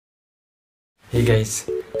Hey guys,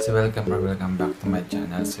 so welcome back to my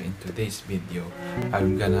channel. So in today's video,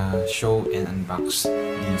 I'm gonna show and unbox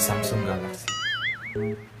the Samsung Galaxy.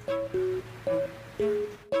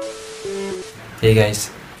 Hey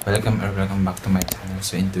guys, welcome back to my channel.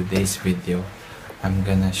 So in today's video, I'm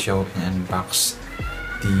gonna show and unbox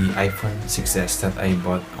the iPhone 6s that I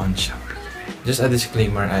bought on Shopee. Just a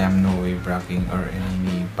disclaimer, I am no way bragging or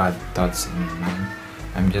any bad thoughts in mind.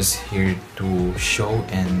 I'm just here to show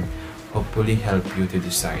and hopefully help you to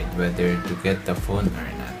decide whether to get the phone or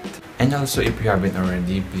not. And also, if you haven't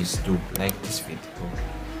already, please do like this video,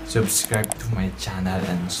 subscribe to my channel,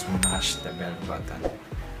 and smash the bell button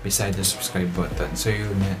beside the subscribe button so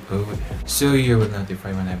you will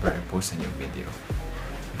notify whenever I post a new video.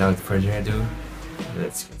 Without further ado,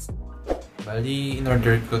 let's get started. Bali,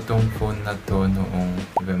 in-order ko tong phone na to noong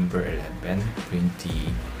November 11,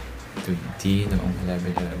 2020, noong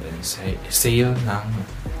 11/11 sale ng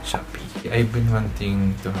Shopee. I've been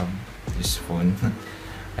wanting to have this phone.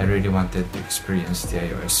 I really wanted to experience the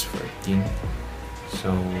iOS 14. So,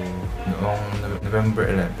 noong November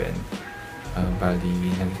 11, bali,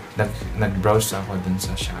 nag-browse ako dun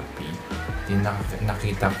sa Shopee.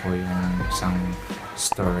 Nakita ko yung isang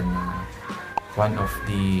store na one of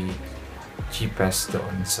the cheapest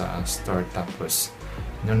doon sa store. Tapos,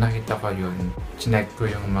 nung nakita ko yun, chinek ko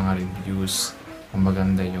yung mga reviews, kung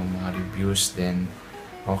maganda yung mga reviews, then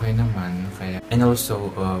okay naman. Kaya, and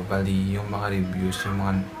also, bali yung mga reviews, yung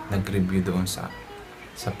mga nag-review doon sa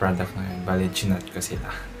product na yun, bali chinat ko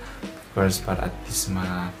sila. Of course, para at least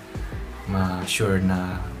ma-sure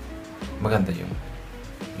na maganda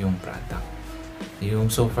yung product.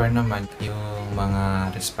 Yung so far naman, yung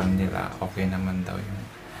mga respond nila, okay naman daw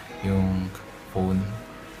yung phone,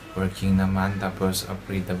 working naman, tapos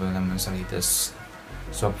upgradable naman sa latest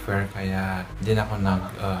software, kaya din ako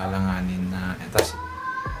nag-alanganin na tapos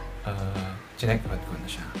chinek out ko na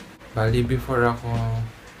siya. Bali, before ako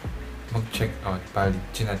mag-check out, bali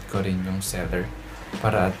chinat ko rin yung seller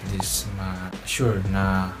para at least ma-sure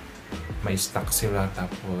na may stock sila,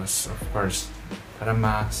 tapos of course para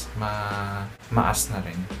maas na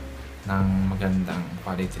rin ng magandang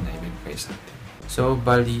quality na ibibigay sa atin. So,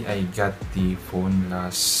 bali, I got the phone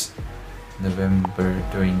last November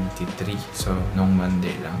 23. So, nung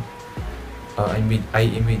Monday lang. I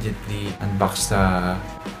immediately unboxed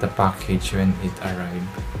the package when it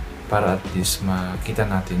arrived para at least makita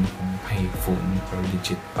natin kung may phone or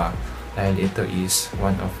legit pa. Dahil ito is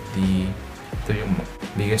ito yung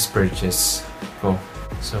biggest purchase ko.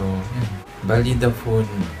 So, yan. Bali, the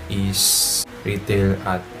phone is retail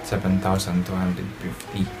at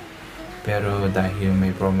 7,250. Pero dahil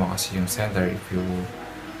may promo kasi yung seller, if you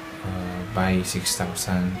buy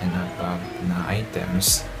 6,000 and above na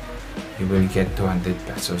items, you will get 200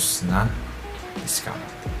 pesos na discount.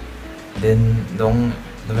 Then, noong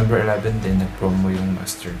November 11 din, nag-promo yung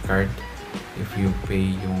Mastercard. If you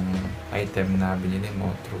pay yung item na binili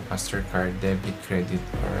mo through Mastercard, debit, credit,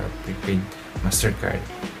 or prepaid Mastercard,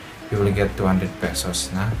 you will get 200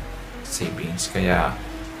 pesos na savings. Kaya,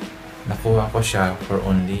 nakuha ko siya for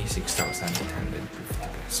only 6,850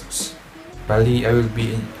 pesos. Bali, I will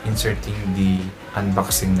be inserting the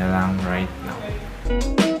unboxing na lang right now.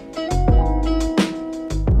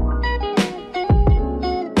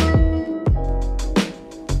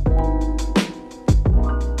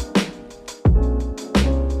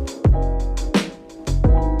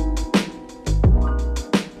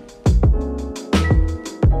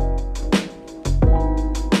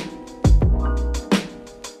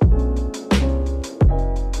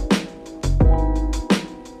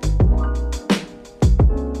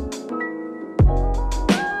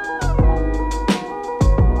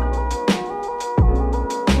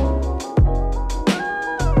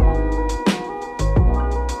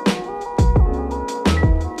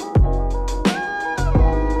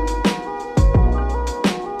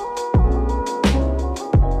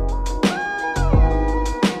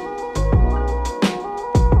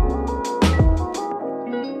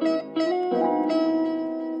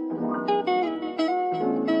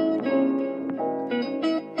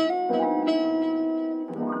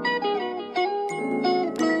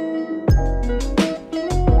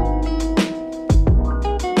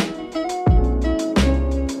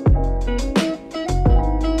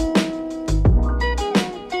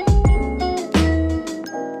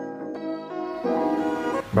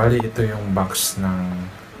 Bali, ito yung box ng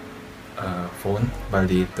phone.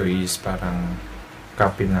 Bali, ito is parang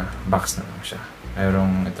copy na box na lang siya.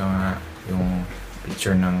 Mayroong ito nga yung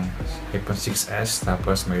picture ng iPhone 6s,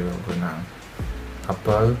 tapos may logo ng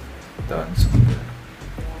Apple doon. So,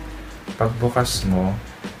 pagbukas mo,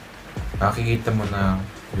 makikita mo na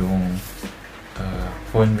yung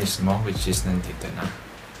phone mismo, which is nandito na.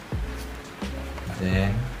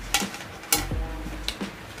 Then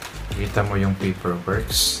kita mo yung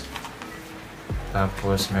paperworks,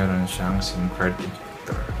 tapos meron siyang SIM card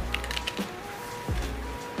ejector.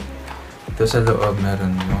 Ito sa loob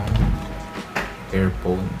meron yung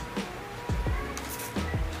earphone,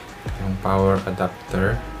 yung power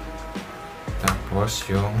adapter, tapos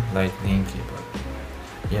yung lightning cable.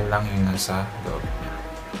 Yan lang yung nasa loob niya.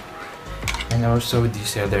 And also the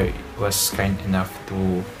seller was kind enough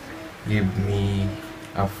to give me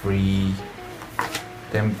a free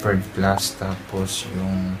tempered glass, tapos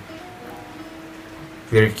yung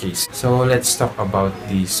clear case. So let's talk about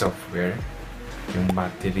the software, yung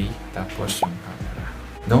battery, tapos yung camera.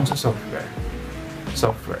 Doon sa software,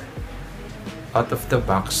 out of the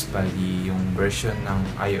box, bali yung version ng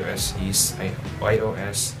iOS is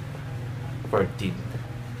iOS 14.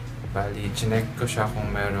 Bali, chinek ko siya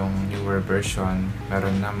kung merong newer version.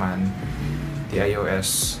 Meron naman the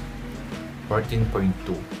iOS 14.2.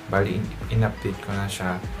 Bali, in-update ko na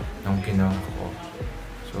siya nung kinuha ko.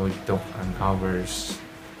 So, it took an hours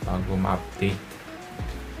bago ma-update.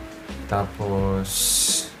 Tapos,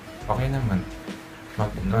 okay naman.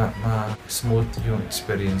 Smooth yung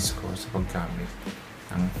experience ko sa paggamit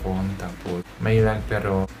ng phone. Tapos, may lag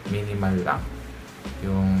pero minimal lang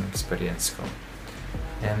yung experience ko.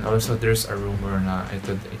 And also, there's a rumor na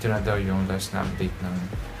ito na daw yung last na update ng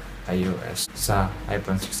iOS sa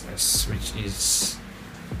iPhone 6s, which is,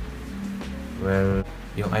 well,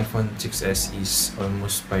 yung iPhone 6s is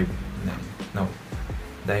almost 5, no,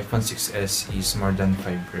 the iPhone 6s is more than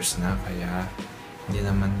 5 years na, kaya hindi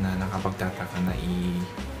naman na nakapagtataka na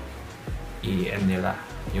i-end nila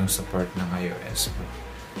yung support ng iOS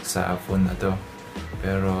sa phone na to.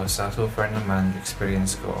 Pero so far naman,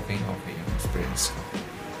 experience ko, okay yung experience ko.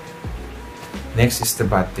 Next is the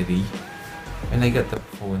battery. When I got the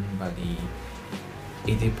phone, bali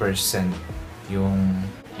 80% yung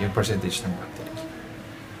percentage ng battery.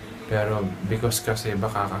 Pero because kasi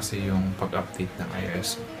baka yung pag-update ng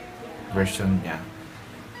iOS version niya,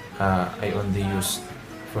 I only used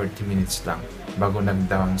 40 minutes lang bago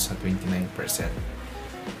nag-down sa 29%.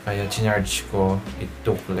 Kaya chinarge ko, it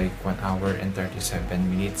took like 1 hour and 37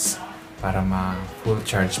 minutes para ma-full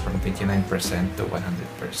charge from 29% to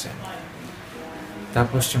 100%.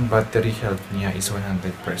 Tapos yung battery health niya is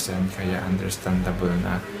 100%, kaya understandable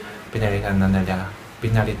na pinalitan na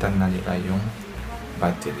nila yung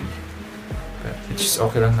battery. Which is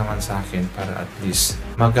okay lang naman sa akin para at least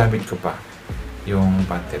magamit ko pa yung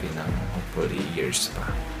battery ng hopefully years pa.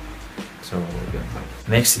 So, yun.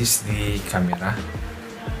 Next is the camera.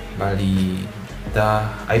 Bali, the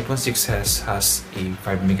iPhone 6s has a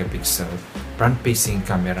 5 megapixel front-facing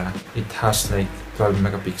camera. It has like 12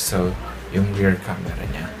 megapixel yung rear camera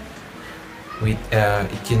niya. With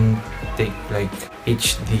it can take like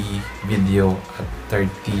HD video at 30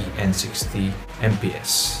 and 60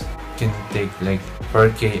 fps. It can take like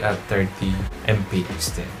 4K at 30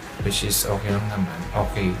 fps din, which is okay lang naman.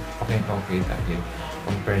 Okay dahil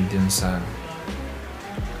compared din sa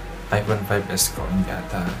iPhone 5s ko, hindi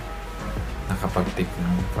ata nakapag-take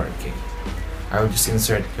ng 4K. I will just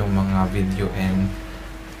insert yung mga video and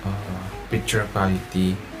picture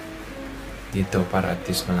quality dito para at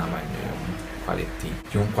least malaman nyo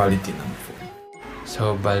yung quality ng phone.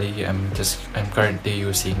 So bali, I'm currently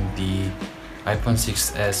using the iPhone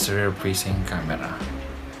 6s rear facing camera.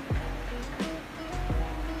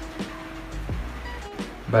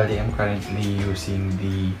 Bali, I'm currently using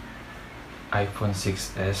the iPhone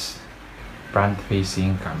 6s front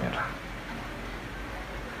facing camera.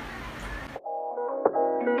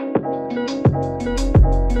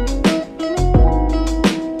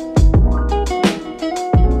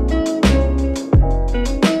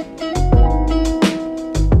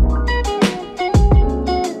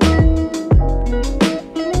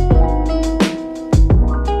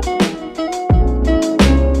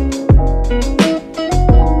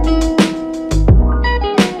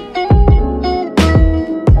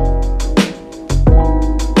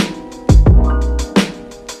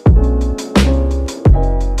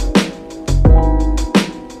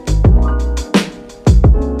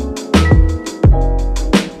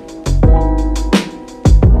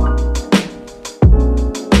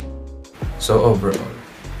 So overall,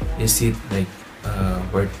 is it like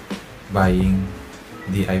worth buying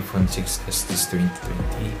the iPhone 6s this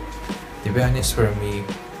 2020? To be honest, for me,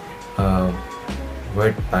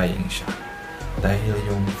 worth buying siya. Dahil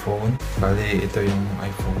yung phone, bali ito yung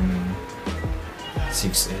iPhone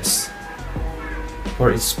 6s.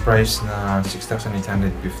 For its price na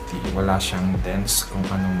 6,850, wala siyang dents kung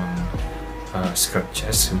anumang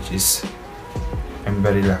scratches, which is I'm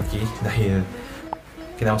very lucky dahil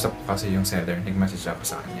kinausap ko kasi yung seller, nag-message ako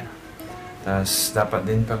sa kanya. Tapos dapat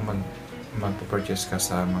din pag magpo-purchase ka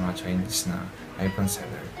sa mga Chinese na iPhone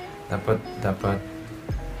seller, dapat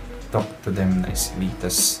talk to them nicely.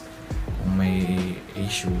 Tapos kung may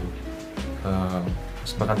issue,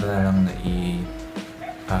 mas maganda na lang na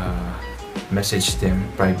message them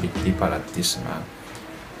privately para at least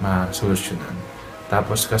ma-solusyonan.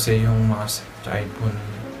 Tapos kasi yung mga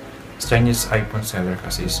Chinese iPhone seller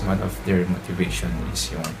kasi is one of their motivation is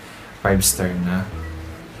yung 5-star na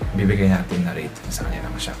bibigay natin na rate sa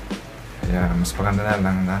kanilang shop. Kaya mas maganda na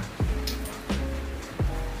lang na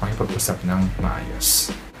makipag-usap ng maayos.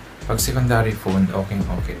 Pag secondary phone,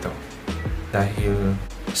 okay to. Dahil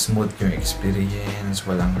smooth yung experience,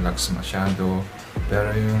 walang lags masyado. Pero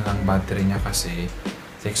yung lang battery niya kasi,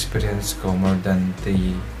 sa experience ko, more than 3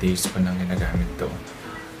 days ko nang ginagamit to.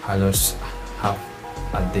 Halos half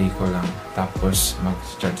a day ko lang, tapos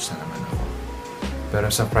mag-charge na naman ako. Pero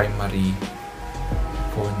sa primary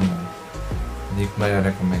phone mo, hindi ko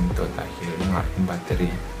ma-recommend to dahil yung aking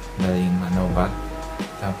battery daling manobat.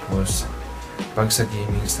 Tapos pag sa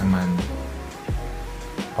gamings naman,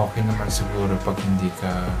 okay naman siguro pag hindi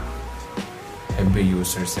ka heavy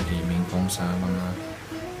user sa gaming. Kung sa mga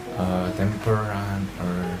temporary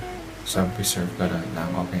or subway surf ka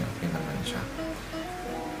lang, okay naman siya.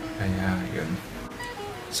 Kaya yun.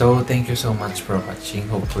 So thank you so much for watching.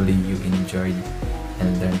 Hopefully you enjoyed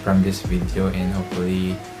and learned from this video, and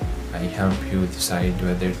hopefully I help you decide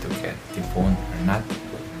whether to get the phone or not.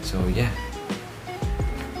 So yeah,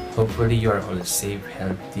 hopefully you are all safe,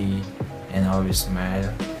 healthy, and always smile.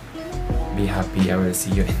 Be happy. I will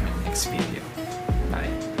see you in my next video.